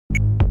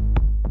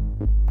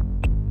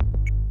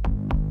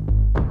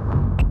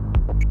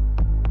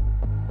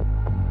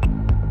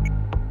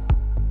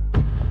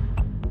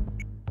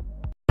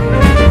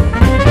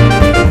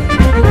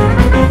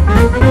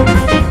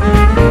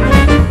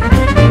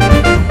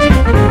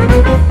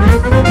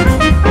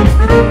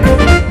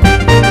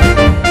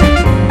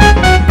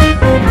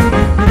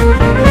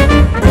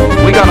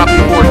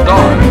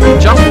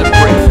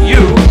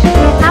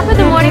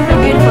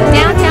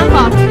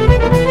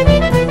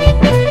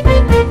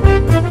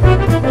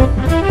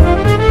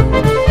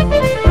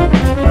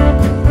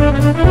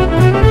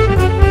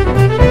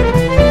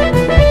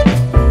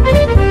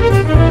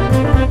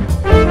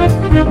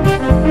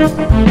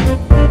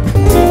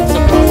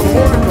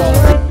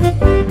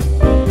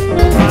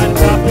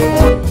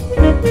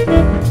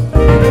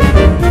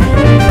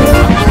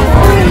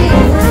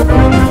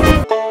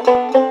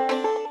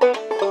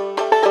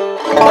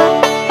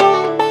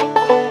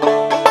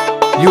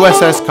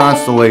USS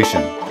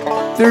Constellation.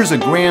 There's a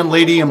grand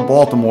lady in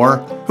Baltimore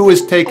who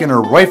has taken her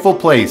rightful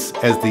place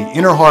as the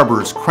Inner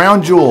Harbor's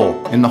crown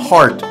jewel in the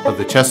heart of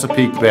the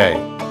Chesapeake Bay.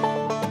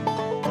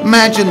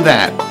 Imagine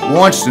that,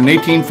 launched in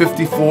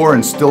 1854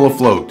 and still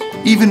afloat.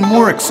 Even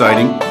more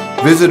exciting,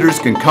 visitors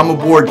can come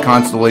aboard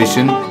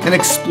Constellation and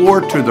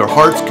explore to their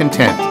heart's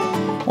content.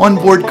 On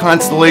board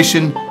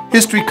Constellation,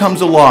 history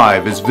comes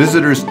alive as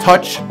visitors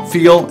touch,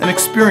 feel, and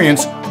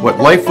experience what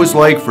life was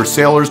like for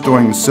sailors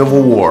during the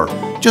Civil War.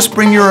 Just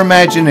bring your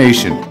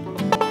imagination.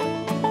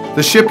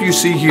 The ship you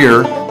see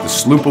here, the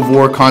sloop of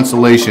war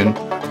Constellation,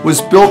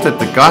 was built at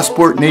the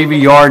Gosport Navy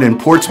Yard in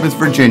Portsmouth,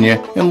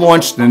 Virginia, and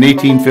launched in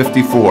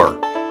 1854.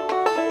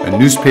 A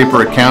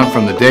newspaper account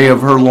from the day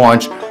of her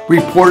launch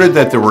reported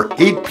that there were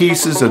 8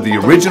 pieces of the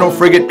original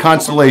frigate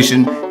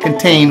Constellation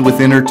contained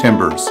within her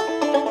timbers.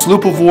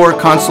 Sloop of war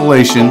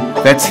Constellation,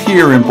 that's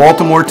here in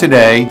Baltimore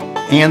today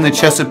and the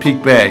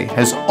Chesapeake Bay,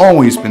 has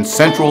always been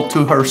central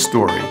to her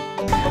story.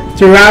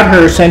 Throughout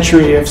her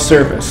century of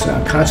service,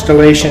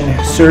 Constellation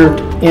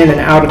served in and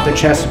out of the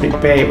Chesapeake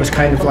Bay. It was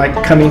kind of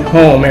like coming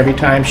home every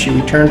time she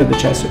returned to the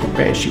Chesapeake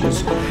Bay. She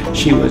was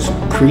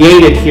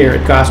created here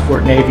at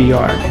Gosport Navy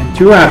Yard, and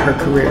throughout her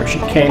career she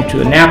came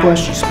to Annapolis.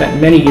 She spent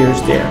many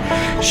years there.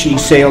 She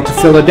sailed to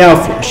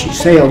Philadelphia. She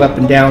sailed up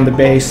and down the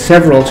bay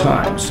several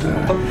times,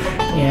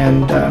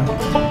 and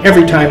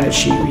every time that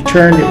she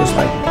returned it was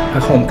like a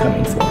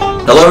homecoming for her.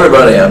 Hello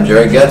everybody, I'm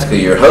Jerry Getzke,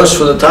 your host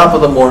for the Top of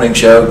the Morning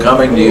Show,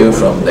 coming to you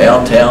from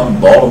downtown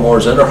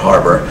Baltimore's Inner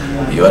Harbor,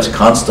 the U.S.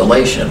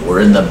 Constellation.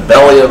 We're in the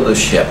belly of the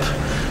ship.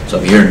 So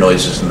if you hear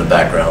noises in the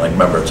background,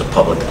 remember it's a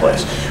public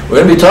place.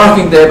 We're going to be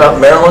talking today about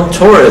Maryland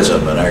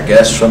tourism and our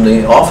guests from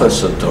the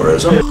Office of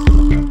Tourism.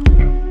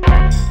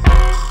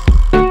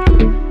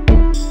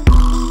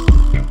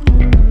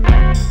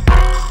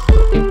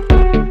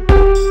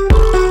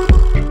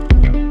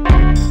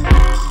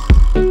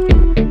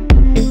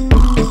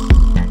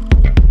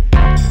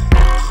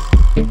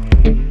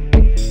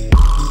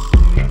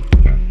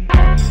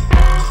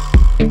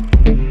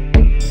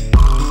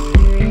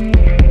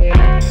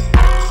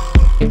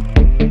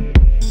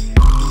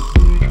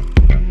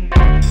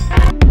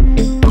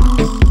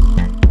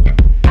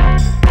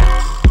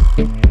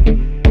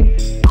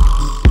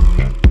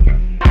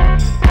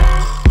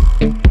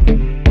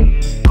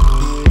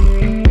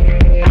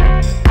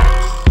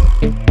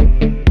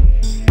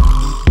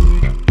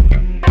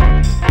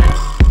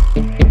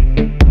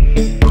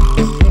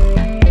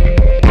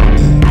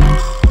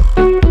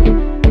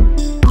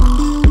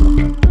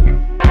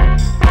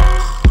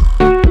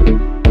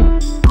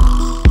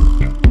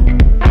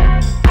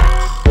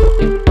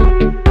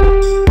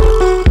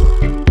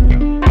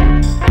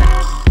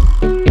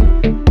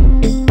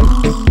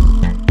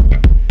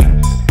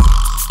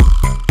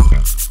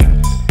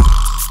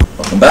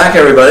 Back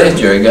everybody,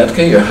 Jerry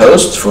Getzke, your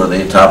host for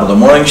the Top of the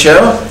Morning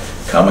Show,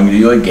 coming to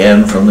you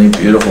again from the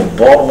beautiful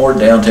Baltimore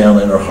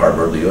downtown Inner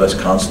Harbor, the U.S.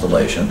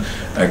 Constellation.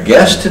 Our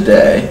guest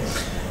today,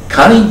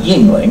 Connie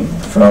Yingling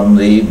from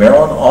the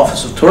Maryland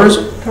Office of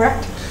Tourism.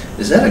 Correct.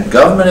 Is that a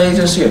government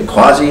agency, a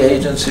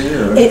quasi-agency?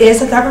 It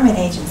is a government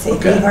agency.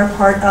 Okay. We are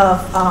part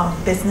of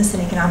Business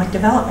and Economic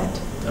Development.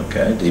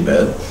 Okay,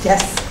 DBED.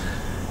 Yes.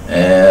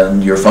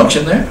 And your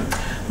function there?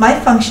 My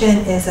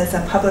function is as a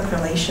public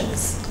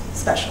relations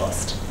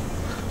specialist.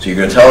 So you're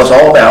going to tell us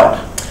all about?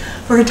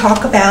 We're going to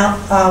talk about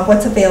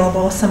what's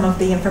available, some of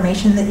the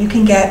information that you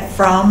can get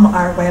from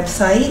our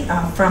website,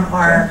 from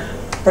our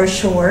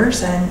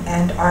brochures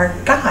and our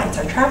guides,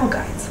 our travel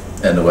guides.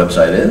 And the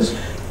website is?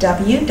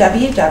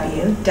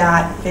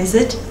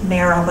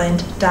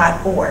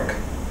 www.visitmaryland.org.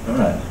 All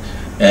right.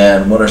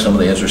 And what are some of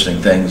the interesting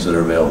things that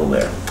are available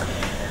there?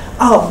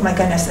 Oh my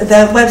goodness,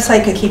 the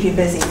website could keep you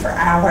busy for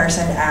hours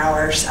and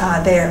hours.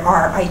 There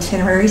are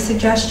itinerary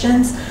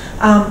suggestions.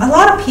 A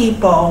lot of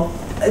people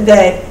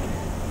that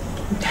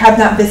have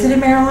not visited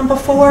Maryland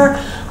before,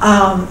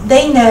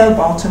 they know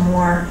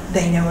Baltimore,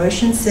 they know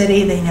Ocean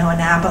City, they know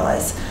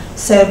Annapolis.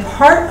 So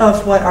part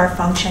of what our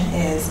function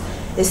is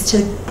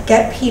to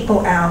get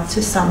people out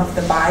to some of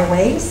the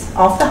byways,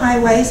 off the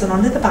highways and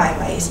onto the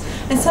byways,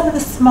 and some of the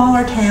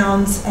smaller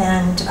towns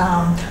and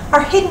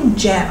our hidden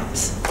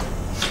gems.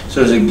 So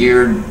is it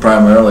geared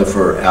primarily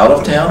for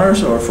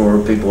out-of-towners or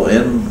for people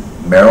in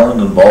Maryland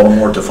and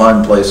Baltimore to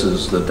find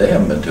places that they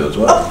haven't been to as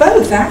well? Oh,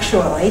 both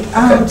actually.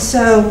 Okay.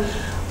 So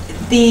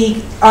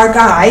our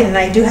guide, and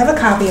I do have a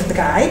copy of the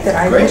guide that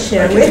I will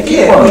share with you.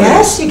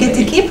 Yes, you get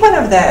to keep one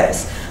of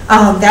those.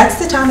 That's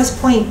the Thomas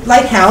Point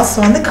Lighthouse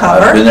on the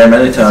cover. I've been there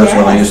many times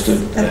when I used to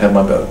have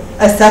my boat.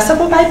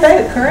 Accessible by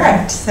boat,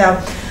 correct. So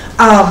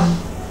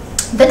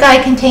the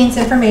guide contains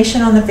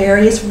information on the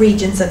various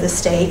regions of the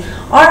state.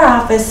 Our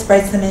office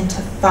spreads them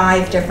into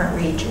 5 different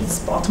regions.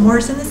 Baltimore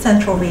is in the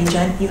central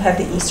region. You have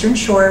the Eastern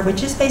Shore,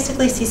 which is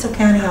basically Cecil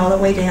County all the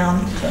way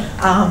down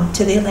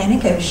to the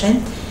Atlantic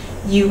Ocean.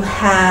 You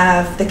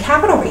have the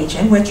capital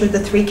region, which are the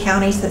 3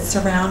 counties that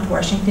surround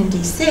Washington,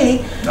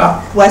 D.C.,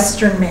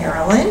 Western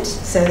Maryland,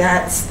 so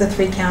that's the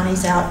 3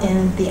 counties out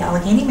in the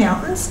Allegheny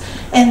Mountains,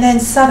 and then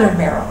Southern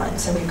Maryland.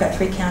 So we've got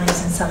 3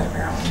 counties in Southern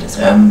Maryland as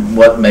well. And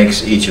what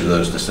makes each of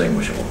those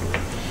distinguishable?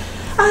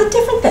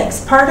 Different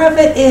things. Part of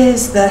it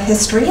is the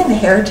history and the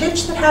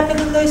heritage that happened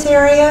in those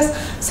areas.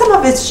 Some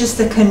of it's just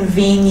a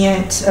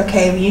convenient,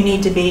 okay, you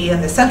need to be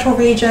in the central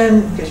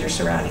region because you're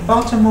surrounding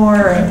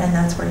Baltimore, and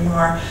that's where you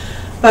are.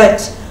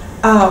 But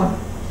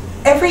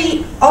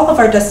all of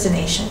our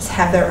destinations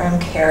have their own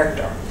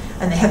character,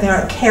 and they have their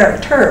own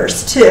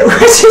characters too,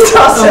 which is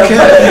also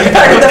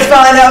part of the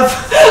fun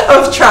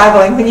of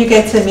traveling, when you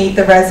get to meet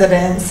the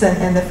residents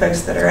and the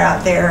folks that are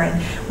out there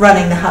and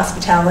running the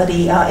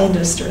hospitality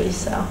industry.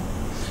 So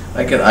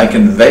I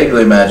can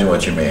vaguely imagine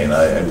what you mean.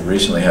 I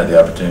recently had the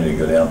opportunity to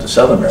go down to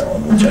Southern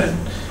Maryland, which I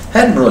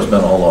hadn't really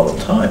spent a whole lot of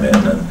time in,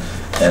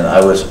 and I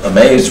was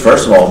amazed,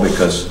 first of all,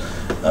 because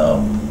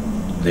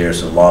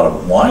there's a lot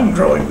of wine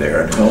growing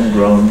there and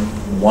homegrown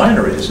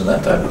wineries and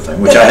that type of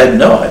thing, which I had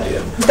no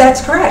idea.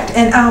 That's correct.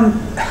 And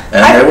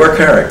they were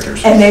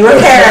characters. And they were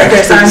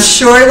characters. I'm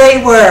sure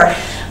they were.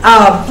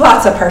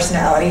 Lots of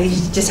personality.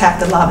 You just have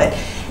to love it.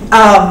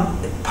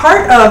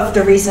 Part of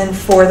the reason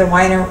for the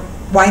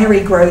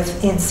winery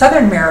growth in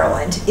Southern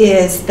Maryland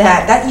is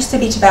that used to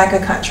be tobacco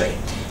country.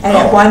 And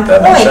at one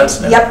point,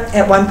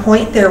 at one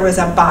point there was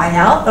a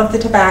buyout of the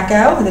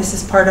tobacco, and this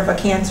is part of a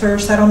cancer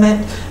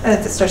settlement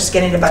that starts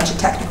getting a bunch of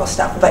technical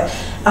stuff. But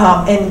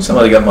and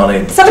somebody got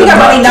money.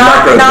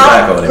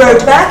 Not grow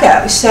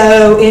tobacco.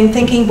 So in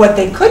thinking what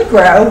they could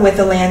grow with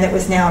the land that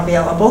was now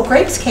available,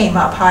 grapes came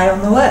up high on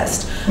the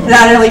list.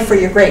 Not only for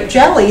your grape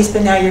jellies,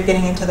 but now you're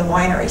getting into the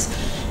wineries.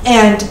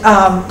 And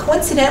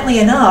coincidentally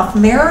enough,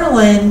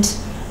 Maryland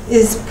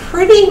is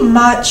pretty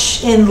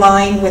much in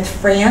line with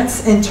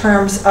France in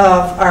terms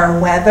of our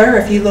weather.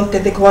 If you looked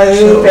at the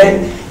globe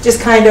and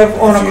just kind of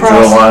on across. If you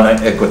drew a line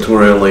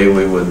equatorially,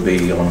 we would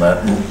be on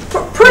that.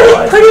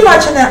 Pretty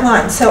much in that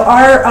line. So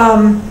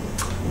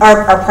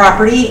our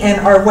property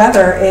and our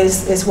weather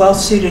is well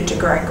suited to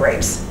growing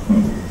grapes.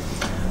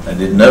 I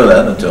didn't know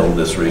that until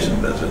this recent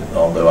visit,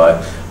 although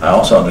I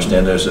also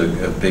understand there's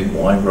a big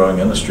wine growing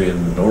industry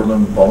in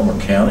northern Baltimore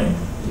County.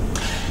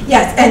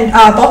 Yes, and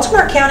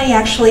Baltimore County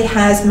actually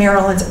has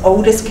Maryland's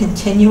oldest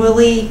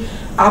continually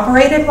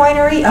operated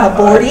winery,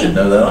 Bordy. I didn't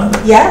know that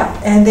either.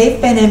 Yeah, and they've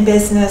been in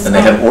business. And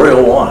they have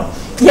Oriole wine.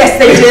 Yes,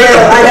 they do.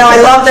 I know.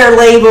 I love their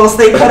labels.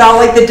 They put all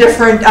like the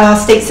different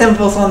state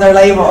symbols on their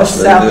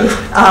labels. Yes,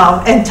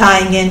 and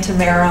tying into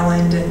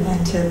Maryland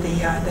and to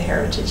the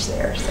heritage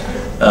there. So.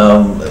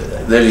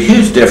 There's a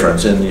huge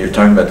difference, and you're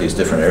talking about these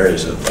different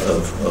areas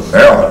of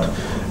Maryland.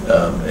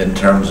 In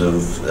terms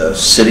of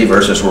city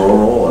versus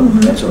rural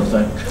and that sort of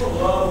thing?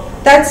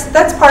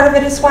 That's part of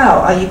it as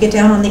well. You get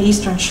down on the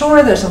Eastern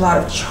Shore, there's a lot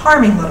of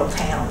charming little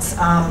towns.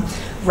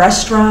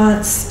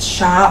 Restaurants,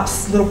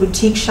 shops, little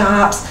boutique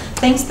shops,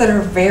 things that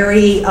are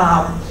very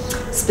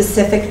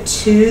specific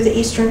to the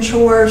Eastern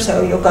Shore.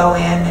 So you'll go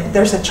in, and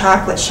there's a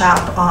chocolate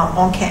shop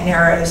on Kent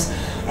Narrows,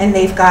 and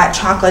they've got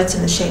chocolates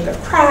in the shape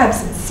of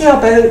crabs and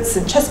sailboats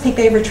and Chesapeake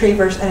Bay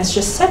retrievers, and it's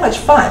just so much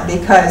fun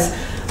because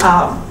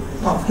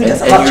well, who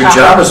doesn't love your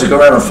job is to go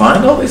around and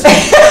find all these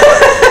things?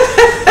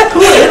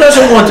 Who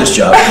doesn't want this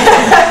job?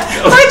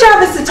 My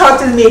job is to talk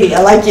to the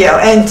media like you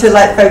and to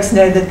let folks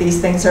know that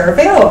these things are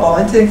available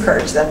and to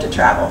encourage them to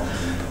travel.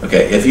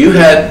 Okay, if you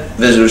had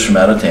visitors from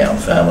out of town,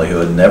 family who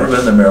had never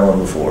been to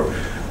Maryland before,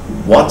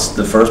 what's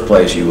the first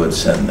place you would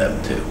send them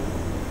to?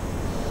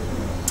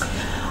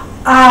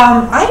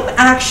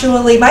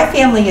 My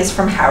family is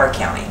from Howard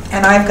County,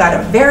 and I've got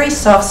a very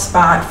soft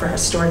spot for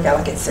historic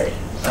Ellicott City.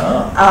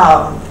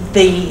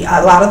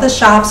 A lot of the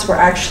shops were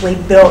actually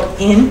built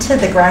into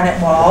the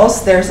granite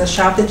walls. There's a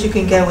shop that you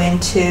can go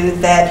into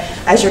that,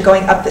 as you're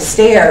going up the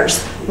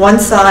stairs, one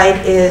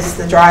side is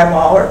the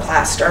drywall or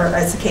plaster,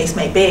 as the case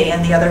may be,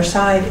 and the other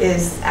side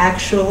is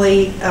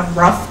actually a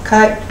rough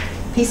cut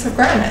piece of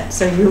granite.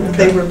 So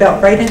they were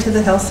built right into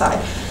the hillside.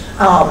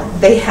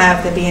 They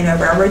have the B&O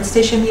Railroad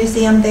Station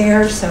Museum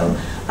there, so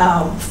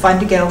fun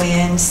to go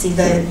in, see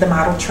the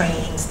model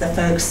trains, the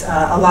folks.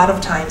 A lot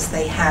of times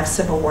they have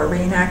Civil War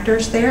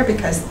reenactors there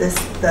because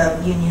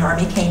the Union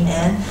Army came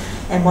in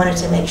and wanted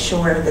to make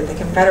sure that the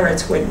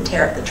Confederates wouldn't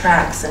tear up the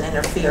tracks and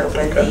interfere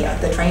with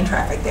the train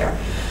traffic there.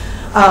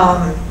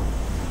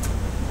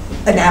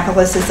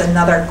 Annapolis is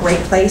another great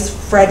place.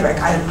 Frederick,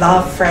 I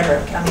love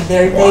Frederick. I mean,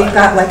 they've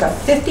got like a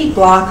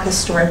 50-block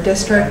historic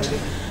district.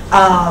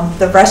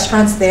 The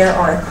restaurants there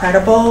are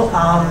incredible.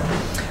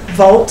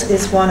 Volt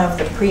is one of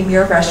the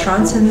premier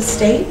restaurants in the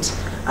state.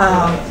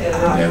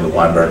 The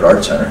Weinberg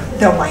Art Center.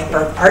 The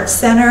Weinberg Art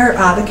Center.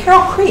 The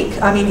Carroll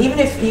Creek. I mean, even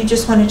if you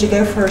just wanted to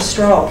go for a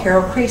stroll,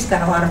 Carroll Creek's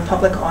got a lot of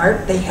public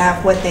art. They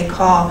have what they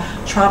call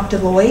trompe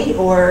l'oeil,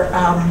 or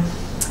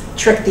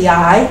trick the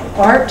eye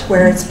art,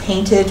 where it's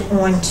painted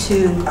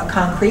onto a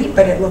concrete,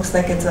 but it looks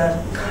like it's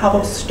a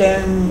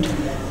cobblestoned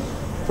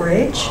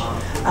bridge.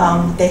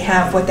 They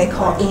have what they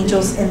call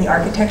angels in the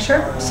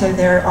architecture. So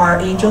there are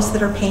angels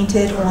that are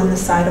painted on the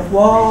side of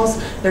walls.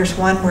 There's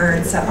one where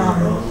it's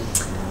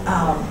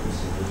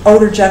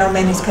older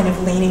gentleman who's kind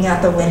of leaning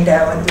out the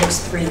window and looks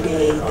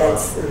 3D.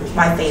 That's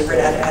my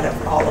favorite out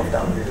of all of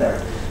them.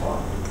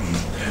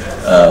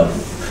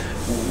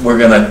 We're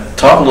going to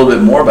talk a little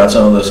bit more about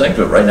some of those things,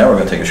 but right now we're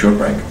going to take a short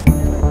break.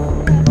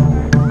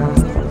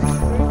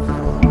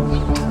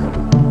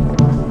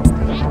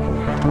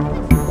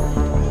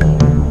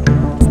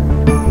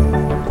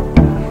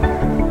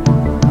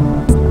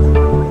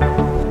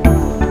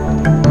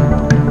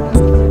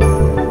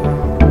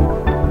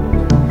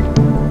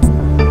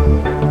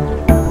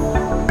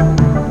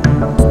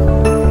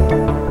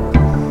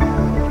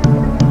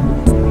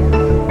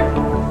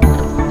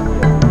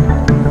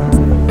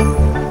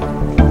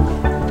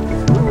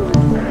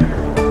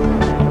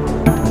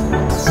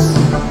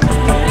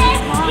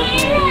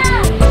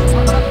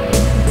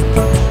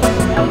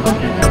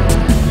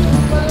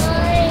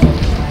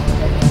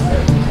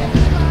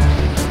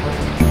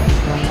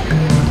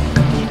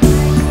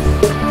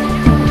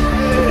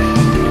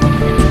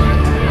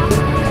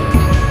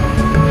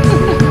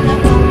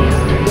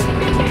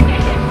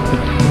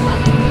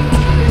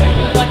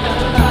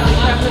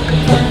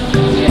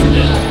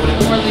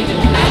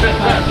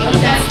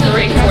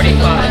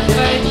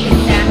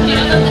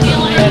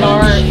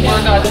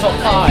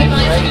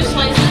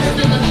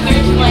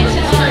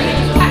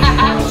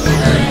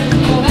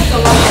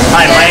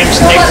 Hi, my name's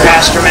Nick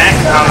Pasternak.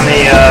 I'm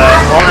the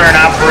owner and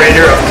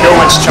operator of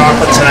Kilwin's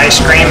Chocolates and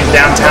Ice Cream in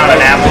downtown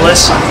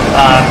Annapolis.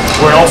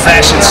 We're an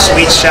old-fashioned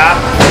sweet shop.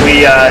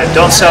 We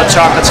don't sell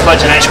chocolates,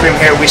 fudge, and ice cream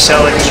here. We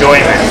sell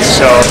enjoyment.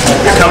 So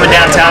if you're coming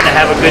downtown to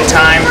have a good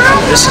time,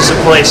 this is a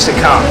place to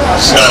come.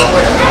 So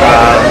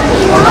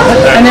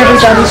and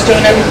everybody's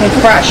doing everything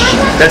fresh.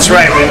 That's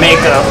right. We make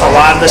a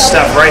lot of the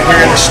stuff right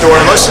here in the store.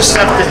 Most of the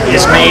stuff that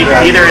is made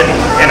either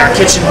in our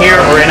kitchen here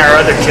or in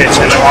our other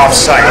kitchen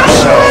off-site.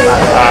 So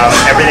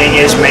everything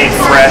is made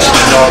fresh and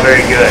it's all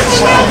very good.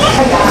 So,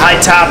 high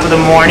top of the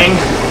morning.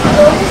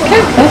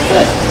 Okay, that's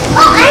it.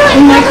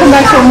 We might come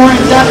back for more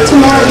in depth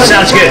tomorrow.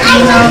 Sounds good.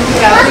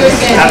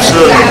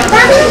 Absolutely.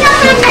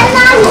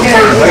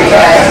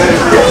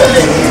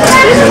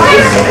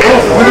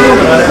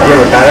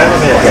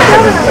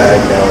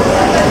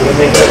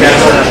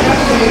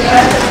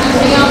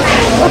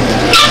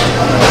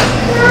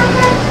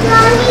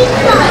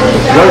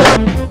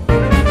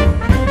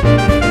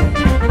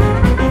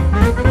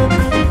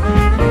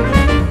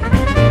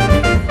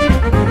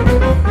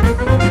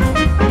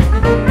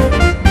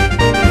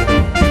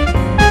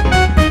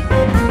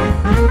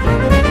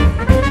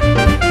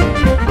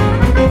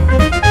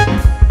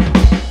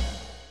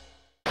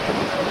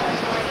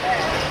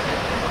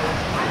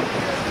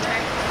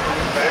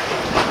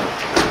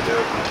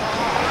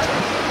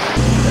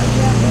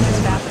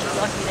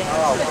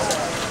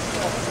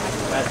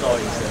 That's all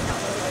you said.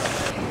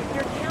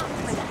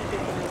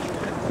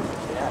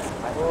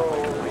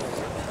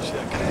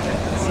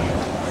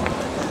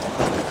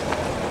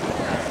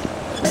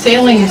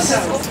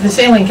 The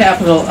sailing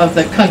capital of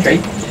the country,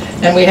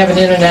 and we have an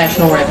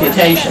international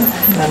reputation.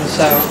 And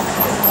so,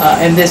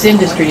 and this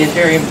industry is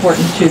very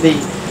important to the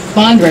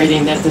bond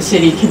rating that the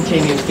city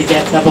continues to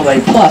get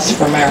AA+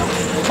 from our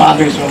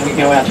bonders when we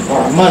go out to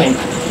borrow money.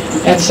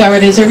 And so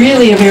it is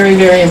really a very,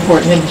 very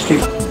important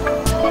industry.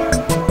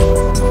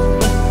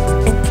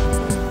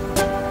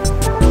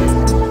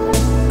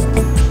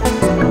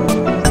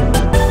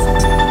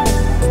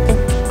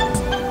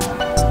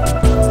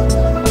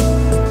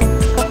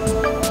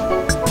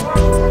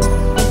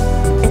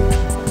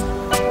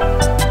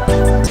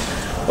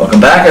 Welcome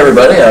back,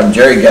 everybody. I'm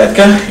Jerry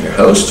Gatka, your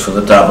host for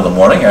the Top of the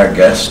Morning. Our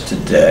guest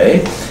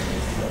today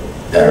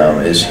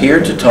is here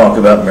to talk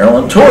about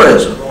Maryland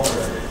tourism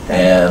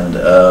and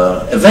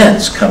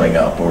events coming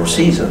up, or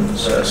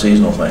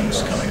seasonal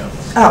things coming up.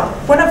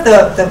 One of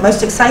the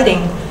most exciting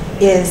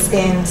is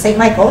in St.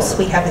 Michael's.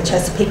 We have the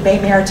Chesapeake Bay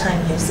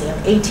Maritime Museum,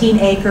 18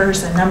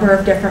 acres, a number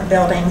of different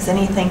buildings,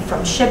 anything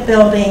from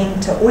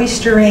shipbuilding to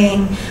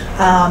oystering.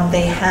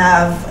 They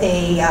have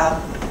a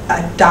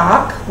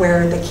dock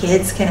where the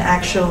kids can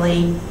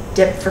actually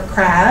dip for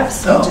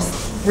crabs, which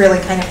is really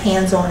kind of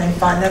hands-on and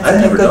fun.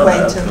 That's a good way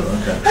to.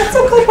 Okay. That's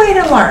a good way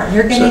to learn.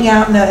 You're getting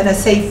out in a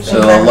safe. So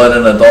I'll let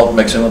an adult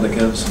mix in with the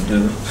kids and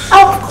do.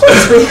 Oh, of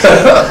course we.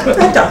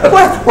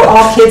 We're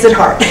all kids at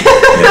heart.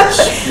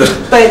 Yes.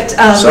 But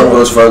some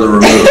goes further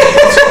removed.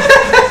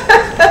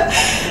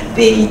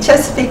 The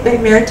Chesapeake Bay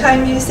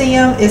Maritime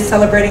Museum is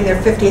celebrating their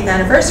 50th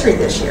anniversary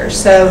this year.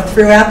 So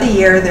throughout the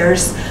year,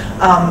 there's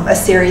a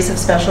series of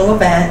special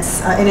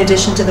events in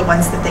addition to the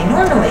ones that they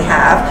normally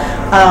have.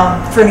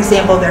 For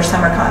example, their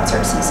summer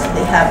concert season.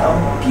 They have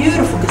a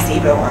beautiful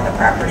gazebo on the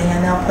property,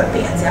 and they'll put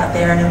bands out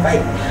there and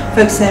invite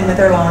folks in with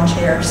their lawn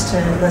chairs to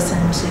listen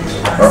to.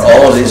 Are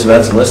all of these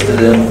events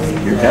listed in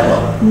your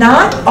catalog?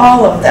 Not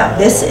all of them.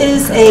 This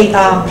is a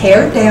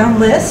pared down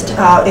list.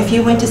 If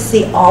you want to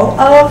see all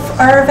of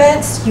our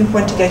events, you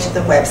want to go to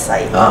the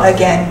website.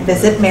 Again,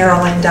 visit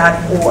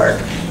maryland.org.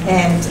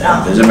 And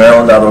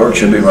VisitMaryland.org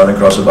should be running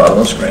across the bottom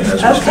of the screen as we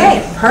speak.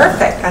 okay,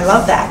 perfect. I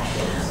love that.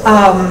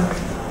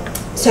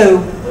 So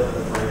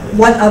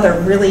one other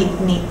really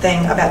neat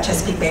thing about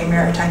Chesapeake Bay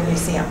Maritime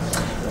Museum,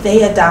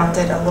 they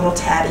adopted a little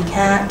tabby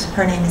cat.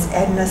 Her name is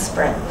Edna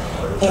Sprint,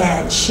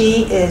 and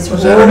she is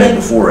Was that her name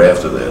before or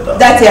after they adopted?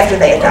 That's after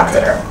they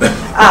adopted her.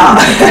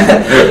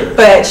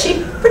 But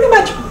she pretty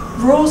much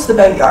rules the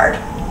boatyard.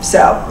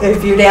 So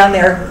if you're down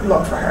there,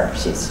 look for her.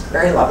 She's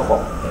very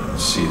lovable.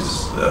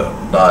 She's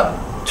not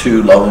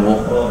too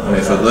lovable. I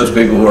mean, for those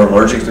people who are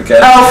allergic to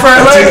cats. Oh,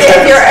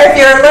 if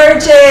you're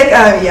allergic,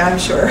 yeah, I'm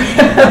sure.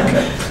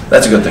 Okay.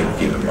 That's a good thing to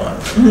keep in mind.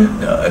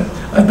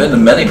 I've been to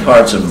many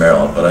parts of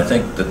Maryland, but I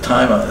think the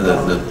time,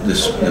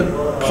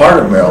 the part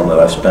of Maryland that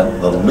I've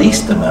spent the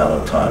least amount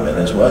of time in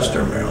is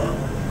Western Maryland.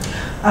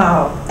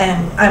 Oh,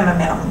 and I'm a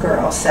mountain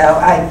girl, so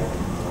I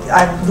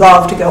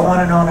love to go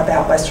on and on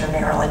about Western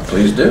Maryland.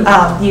 Please do.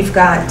 You've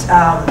got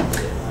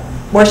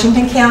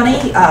Washington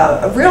County,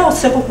 a real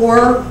Civil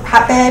War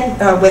hotbed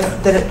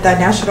with the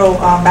National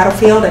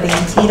Battlefield at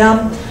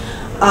Antietam.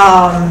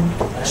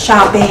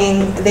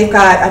 Shopping. They've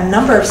got a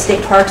number of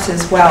state parks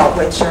as well,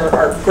 which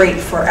are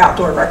great for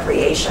outdoor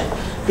recreation.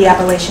 The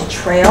Appalachian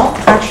Trail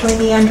actually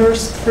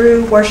meanders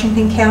through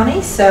Washington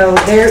County, so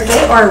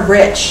they are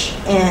rich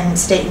in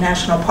state and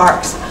national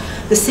parks.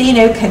 The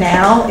C&O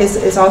Canal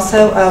is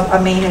also a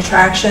main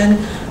attraction.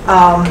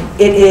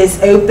 It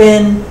is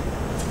open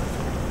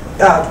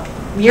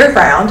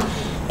year-round,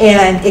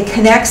 and it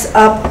connects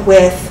up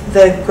with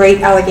the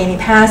Great Allegheny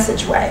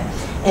Passageway,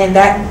 and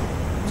that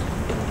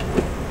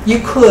you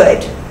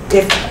could,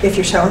 if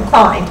you're so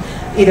inclined,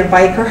 either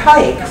bike or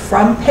hike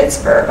from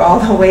Pittsburgh all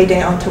the way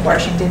down to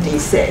Washington,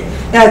 D.C.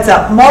 Now, it's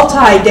a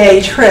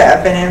multi-day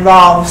trip and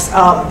involves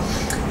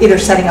either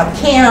setting up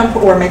camp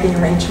or making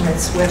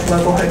arrangements with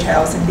local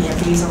hotels and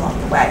B&Bs along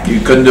the way. You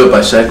couldn't do it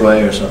by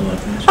Segway or something like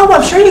that? Oh,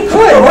 I'm sure you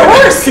could, or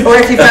horse. Or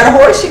if you've got a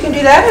horse, you can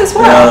do that as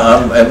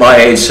well. At my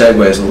age,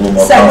 Segway is a little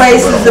more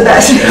Segways comfortable. is the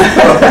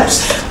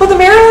best. Well, the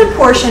Maryland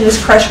portion is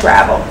crushed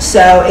gravel,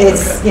 so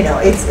it's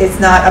it's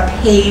not a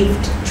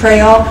paved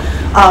trail.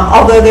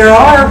 Although there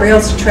are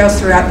rails and trails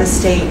throughout the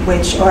state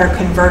which are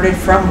converted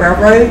from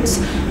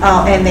railroads,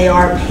 and they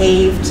are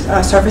paved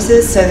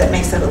surfaces, so that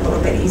makes it a little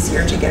bit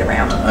easier to get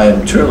around.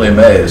 I'm truly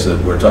amazed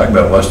that we're talking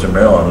about Western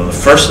Maryland, and the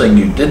first thing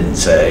you didn't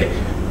say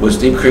was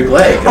Deep Creek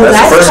Lake. And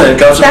that's the first thing that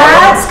comes to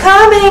mind. That's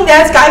coming.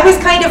 I was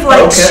kind of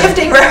like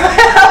shifting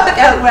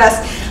out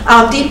west.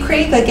 Deep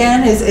Creek,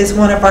 again, is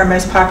one of our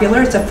most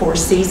popular. It's a Four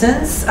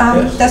Seasons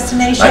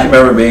destination. I can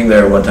remember being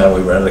there one time.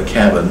 We rented a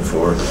cabin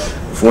for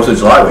 4th of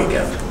July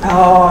weekend.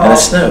 Oh. And it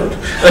snowed.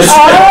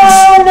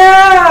 Oh,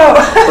 no.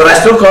 But I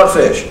still caught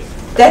fish.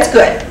 That's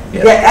good.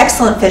 Yes. Yeah,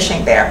 excellent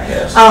fishing there.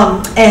 Yes.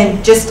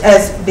 And just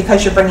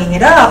because you're bringing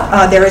it up,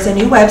 there is a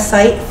new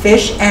website,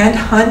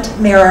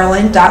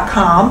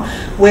 fishandhuntmaryland.com,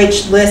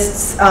 which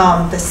lists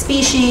the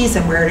species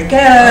and where to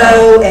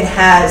go. It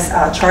has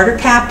charter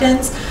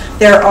captains.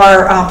 There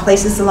are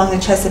places along the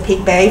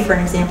Chesapeake Bay. For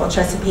an example,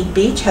 Chesapeake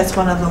Beach has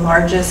one of the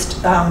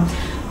largest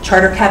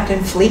charter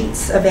captain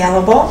fleets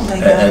available.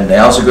 And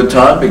now's a good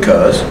time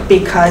because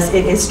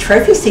it is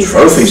trophy season.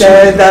 Trophy so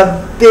season.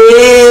 The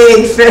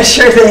big fish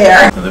are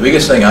there. And the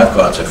biggest thing I've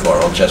caught so far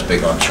on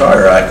Chesapeake on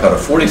charter, I caught a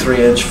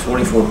 43-inch,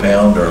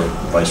 44-pound, or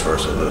vice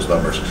versa, those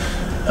numbers,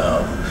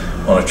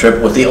 on a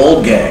trip with the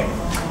old gang.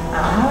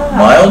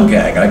 My old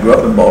gang. I grew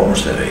up in Baltimore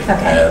City,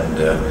 and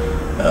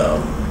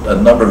a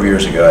number of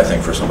years ago, I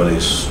think for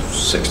somebody's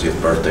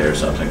 60th birthday or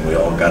something, we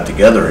all got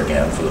together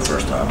again for the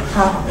first time.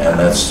 And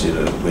that's,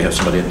 we have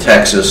somebody in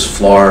Texas,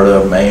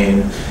 Florida,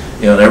 Maine,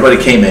 and everybody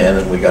came in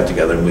and we got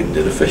together and we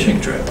did a fishing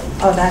trip.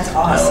 Oh, that's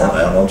awesome.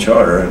 Out on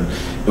charter. And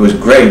it was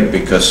great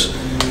because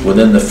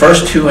within the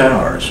first 2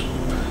 hours,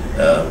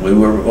 we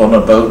were on a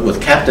boat with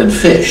Captain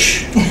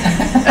Fish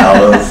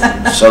out of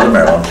Southern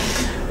Maryland.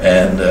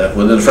 And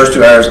within the first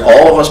 2 hours,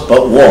 all of us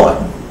but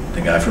one,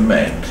 the guy from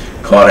Maine,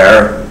 caught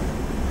our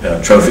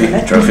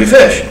trophy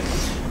fish.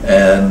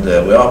 And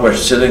we all were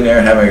sitting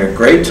there having a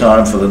great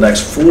time for the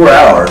next 4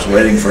 hours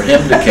waiting for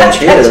him to catch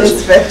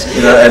his,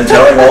 and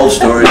telling old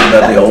stories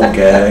about the old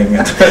gang,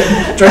 and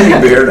drinking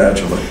beer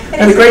naturally.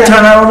 And a great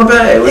time out on the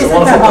bay. It was a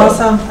wonderful time. Isn't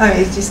that awesome? I mean,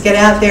 you just get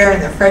out there in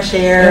the fresh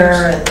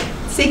air, and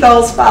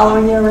seagulls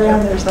following you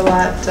around. There's a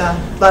lot of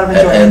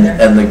enjoyment there.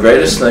 And the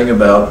greatest thing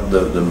about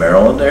the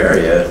Maryland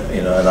area,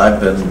 and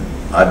I've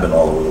been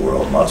all over the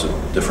world, lots of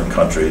different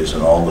countries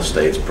and all the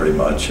states pretty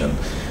much, and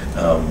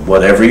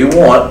whatever you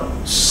want,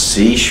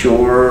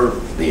 seashore,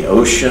 the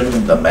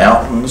ocean, the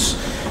mountains,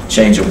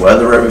 change of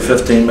weather every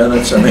 15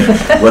 minutes. I mean,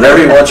 whatever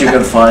you want, you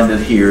can find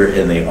it here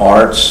in the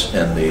arts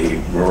and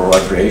the rural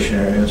recreation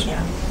areas.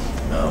 Yeah.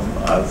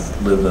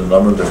 I've lived in a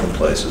number of different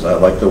places. I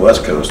like the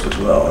West Coast as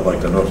well. I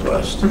like the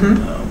Northwest.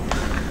 Mm-hmm.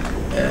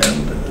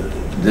 And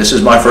this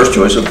is my first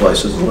choice of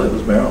places to live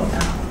is Maryland.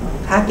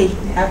 Happy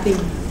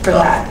for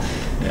that.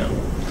 Yeah.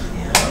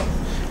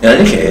 In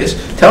any case,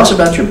 tell us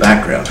about your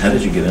background. How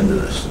did you get into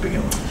this to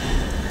begin with?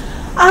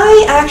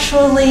 I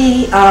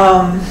actually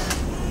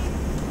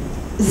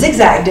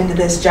zigzagged into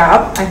this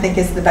job, I think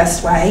is the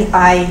best way.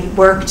 I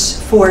worked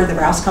for the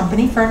Rouse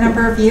Company for a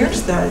number of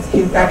years,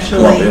 who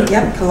actually,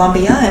 Columbia.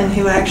 Columbia, and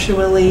who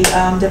actually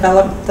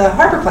developed the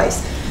Harbor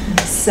Place.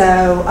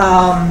 So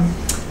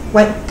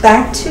went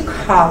back to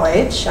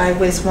college. I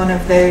was one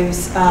of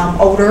those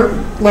older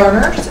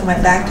learners. I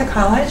went back to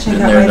college and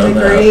got my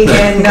degree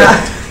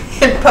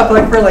in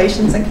public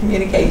relations and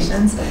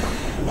communications,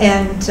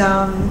 and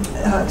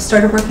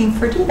started working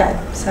for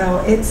DBED.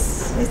 So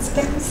it's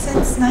been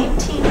since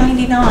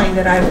 1999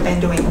 that I've been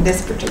doing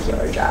this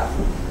particular job.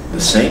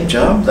 The same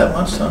job that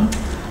much time?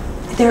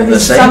 There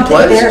is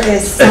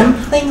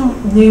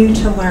something new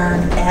to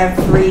learn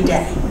every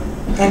day,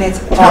 and it's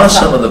awesome. Tell us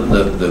some of the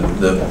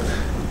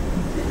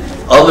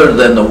other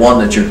than the one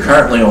that you're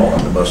currently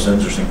on, the most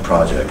interesting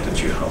project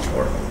that you helped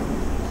work on.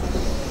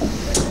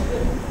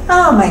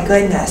 Oh my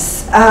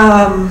goodness.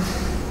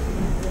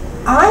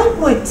 I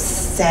would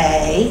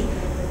say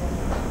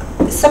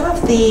some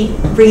of the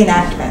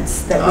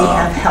reenactments that we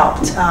have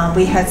helped.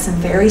 We had some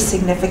very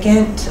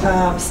significant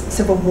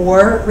Civil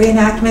War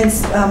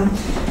reenactments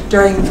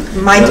during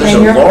my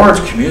tenure. There's a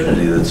large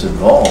community that's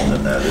involved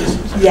in that,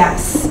 isn't there?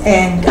 Yes,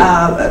 and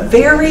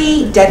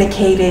very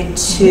dedicated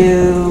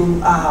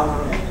to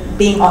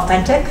being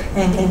authentic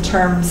in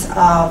terms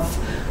of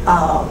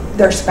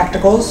their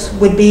spectacles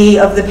would be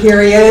of the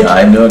period. Yeah,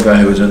 I knew a guy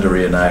who was into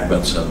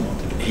reenactments, and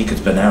he could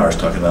spend hours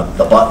talking about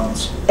the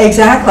buttons.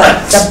 Exactly.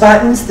 The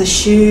buttons, the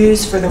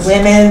shoes for the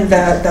women,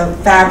 the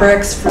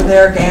fabrics for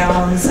their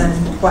gowns and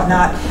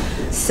whatnot.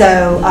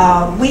 So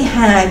we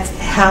had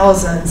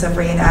thousands of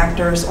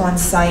reenactors on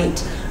site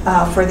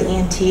for the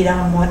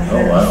Antietam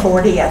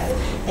 140th,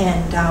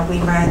 and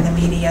we ran the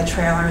media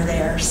trailer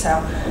there.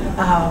 So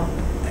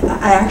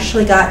I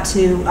actually got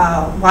to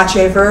watch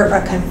over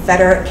a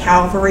Confederate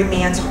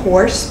cavalryman's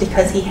horse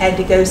because he had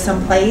to go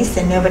someplace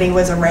and nobody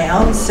was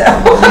around. So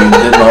you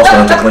didn't also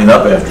have to clean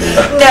up after you.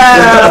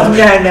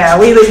 No.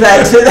 We leave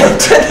that to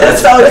the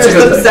soldiers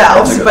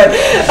themselves. But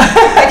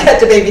I got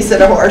to babysit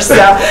a horse, so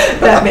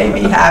that made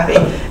me happy.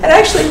 And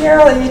actually,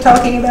 Marilyn, you're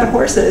talking about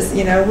horses.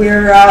 You know,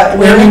 we're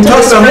into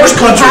talked about horse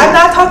country. We have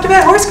not talked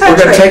about horse country.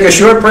 We're going to take a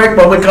short break.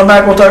 When we come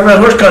back, we'll talk about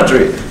horse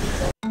country.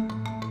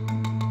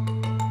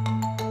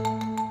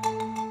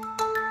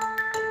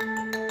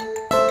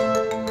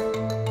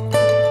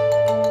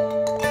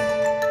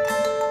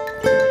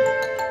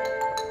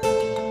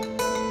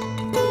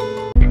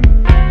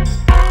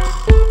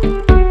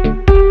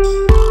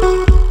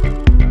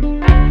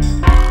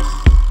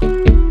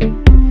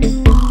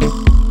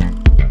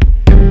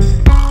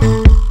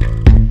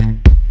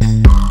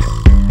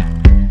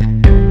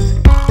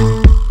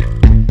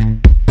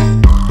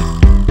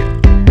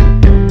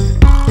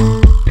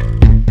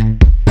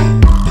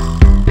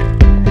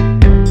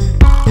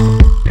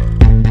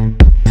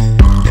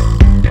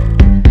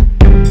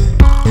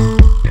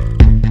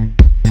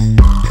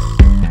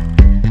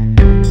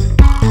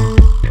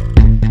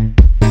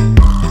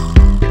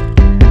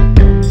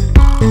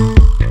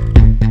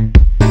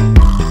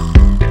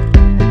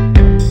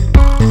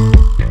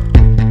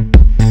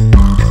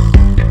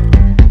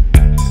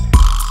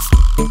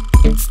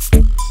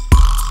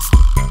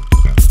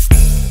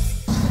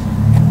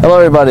 Hello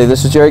everybody,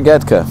 this is Jerry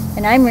Getka.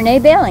 And I'm Renee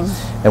Bailing.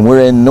 And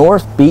we're in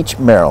North Beach,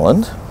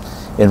 Maryland,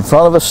 in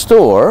front of a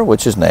store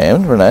which is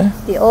named, Renee?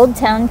 The Old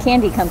Town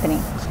Candy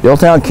Company. The Old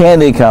Town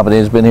Candy Company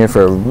has been here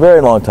for a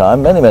very long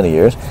time, many, many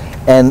years,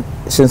 and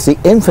since the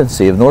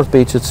infancy of North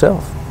Beach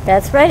itself.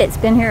 That's right, it's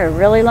been here a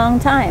really long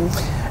time.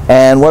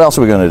 And what else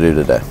are we going to do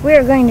today?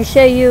 We're going to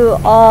show you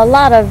a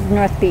lot of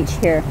North Beach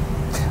here.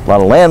 A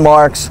lot of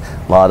landmarks,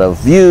 a lot of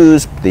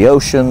views, the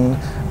ocean,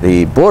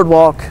 the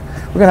boardwalk.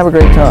 We're going to have a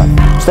great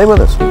time. Stay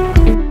with us.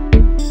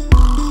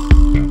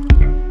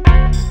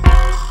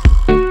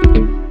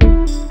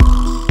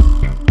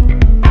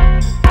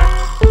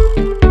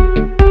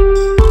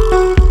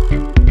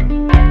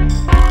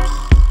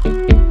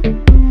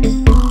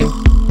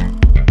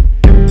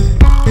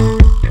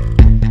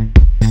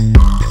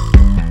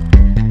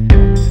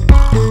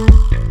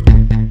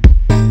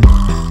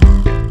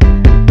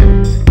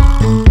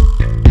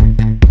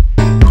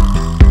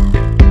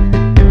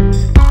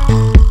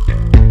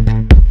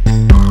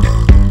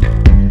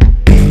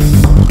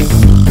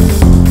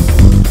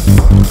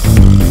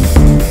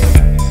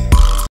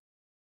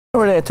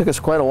 It took us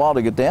quite a while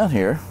to get down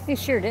here. It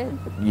sure did.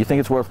 You think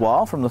it's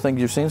worthwhile from the things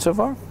you've seen so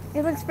far?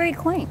 It looks very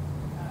quaint.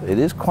 It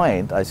is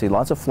quaint. I see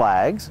lots of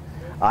flags.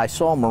 I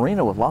saw a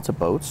marina with lots of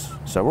boats,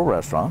 several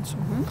restaurants,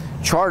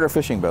 charter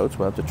fishing boats.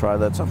 We'll have to try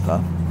that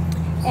sometime.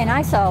 And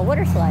I saw a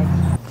water slide.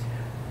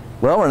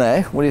 Well,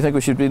 Renee, what do you think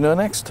we should be doing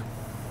next?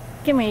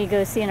 Can we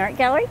go see an art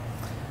gallery?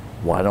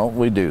 Why don't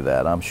we do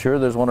that? I'm sure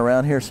there's one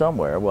around here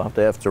somewhere. We'll have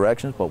to ask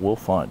directions, but we'll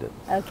find it.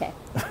 Okay.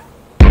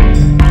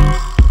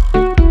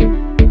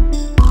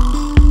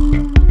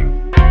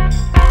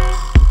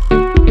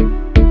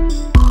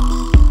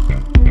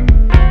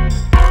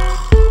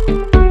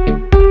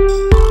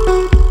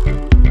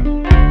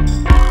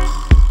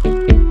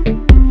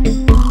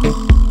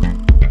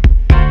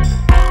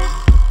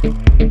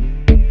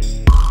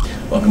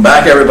 Welcome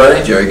back,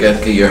 everybody. Jerry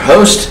Getke, your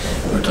host.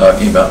 We're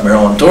talking about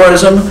Maryland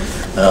tourism.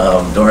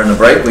 During the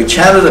break, we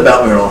chatted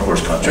about Maryland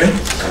horse country,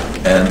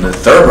 and the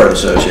Thoroughbred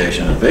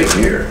Association is big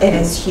here. It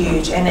is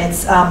huge, and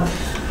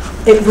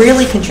it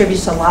really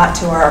contributes a lot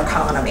to our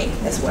economy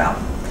as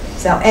well.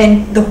 So,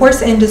 and the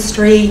horse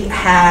industry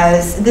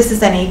this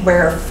is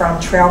anywhere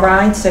from trail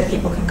rides, so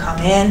people can come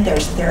in.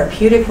 There's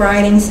therapeutic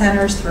riding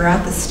centers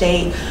throughout the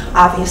state.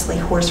 Obviously,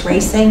 horse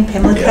racing,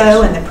 Pimlico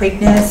Yes. and the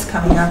Preakness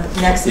coming up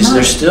next month. Is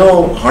there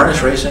still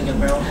harness racing in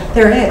Maryland?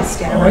 There is,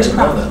 down Oh, I didn't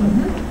know that.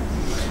 Mhm.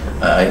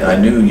 I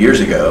knew years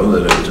ago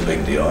that it was a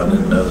big deal. I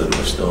didn't know that it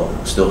was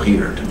still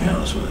here, to be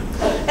honest with you.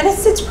 And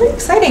it's pretty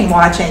exciting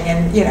watching,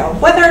 and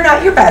whether or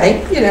not you're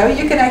betting,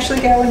 you can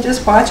actually go and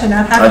just watch and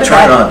not have to bet. I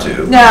try not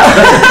to. No.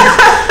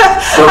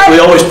 But we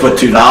always put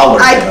 $2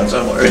 down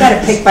somewhere. You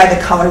gotta pick by the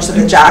colors of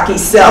the jockey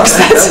silks.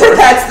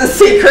 That's the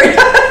secret.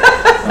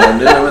 I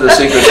knew there was a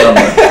secret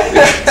somewhere.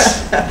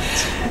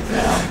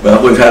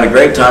 Well, we've had a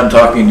great time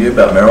talking to you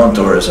about Maryland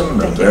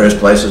tourism and various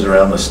places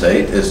around the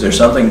state. Is there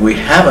something we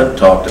haven't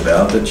talked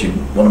about that you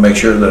want to make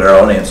sure that our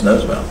audience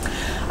knows about?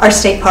 Our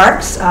state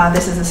parks,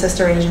 this is a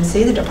sister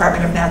agency, the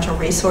Department of Natural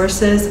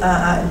Resources.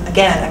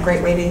 Again, a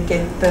great way to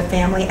get the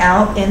family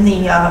out in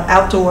the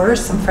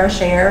outdoors, some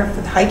fresh air,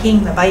 the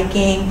hiking, the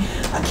biking,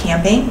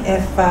 camping,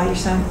 if you're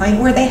so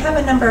inclined, where they have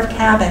a number of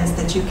cabins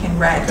that you can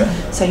rent,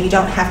 so you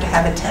don't have to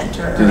have a tent.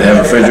 Do they have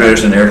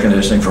refrigerators and air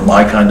conditioning for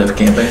my kind of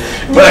camping?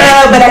 No,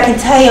 but I can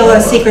tell you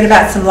a secret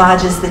about some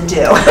lodges that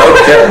do.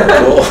 Okay,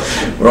 cool.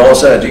 We're all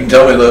set. You can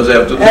tell me those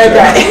after the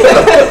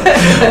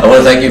show. I want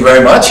to thank you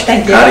very much.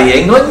 Thank you. Patty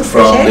England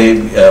from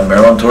the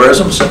Maryland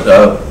Tourism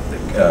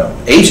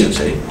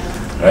Agency,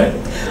 right?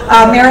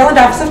 Maryland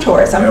Office of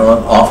Tourism.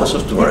 Maryland Office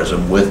of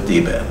Tourism with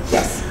DBED.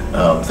 Yes.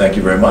 Thank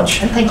you very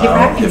much. And thank you for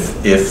having me.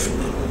 If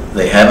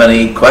they have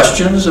any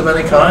questions of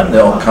any kind,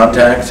 they'll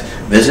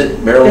visit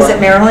Maryland. Visit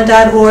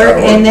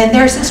Maryland.org, and then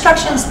there's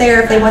instructions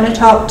there if they want to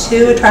talk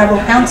to a tribal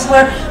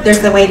counselor. There's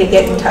the way to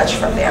get in touch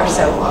from there,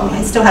 so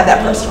we still have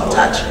that personal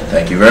touch.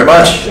 Thank you very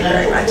much. Thank you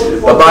very much.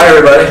 Bye-bye,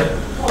 everybody.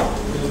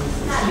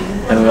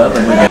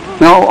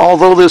 Now,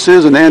 although this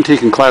is an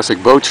antique and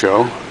classic boat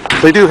show,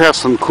 they do have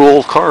some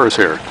cool cars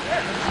here.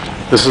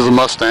 This is a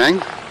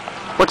Mustang.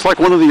 Looks like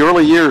one of the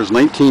early years,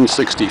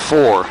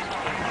 1964.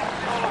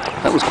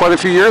 That was quite a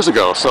few years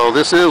ago, so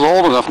this is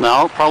old enough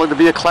now probably to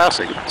be a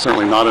classic,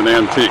 certainly not an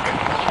antique.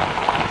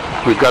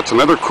 We've got some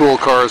other cool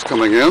cars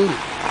coming in.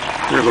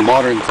 Here's a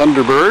modern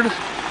Thunderbird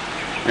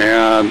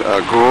and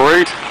a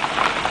great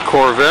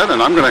Corvette,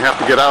 and I'm going to have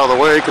to get out of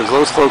the way because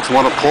those folks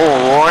want to pull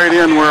right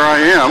in where I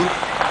am.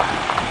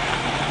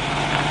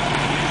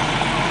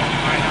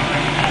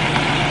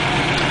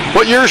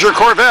 What year is your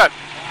Corvette?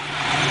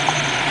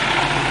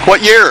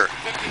 What year?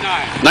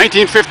 59.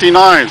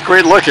 1959. It's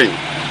great looking.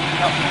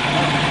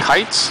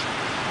 Kites.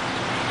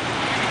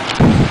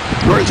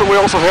 All right, so we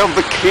also have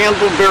the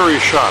Candleberry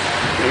shop.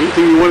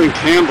 Anything you want in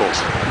candles.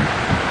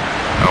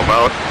 How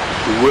about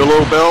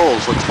Willow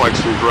Bells? Looks like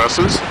some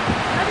dresses.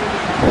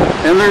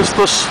 And there's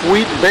the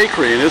Sweet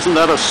Bakery, and isn't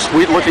that a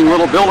sweet looking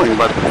little building?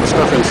 But the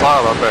stuff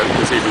inside of that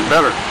is even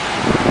better.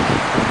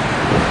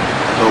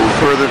 A little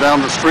further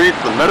down the street,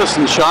 the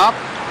medicine shop.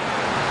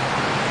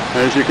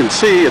 As you can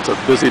see, it's a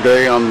busy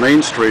day on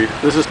Main Street.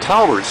 This is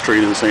Talbert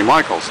Street in St.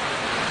 Michael's.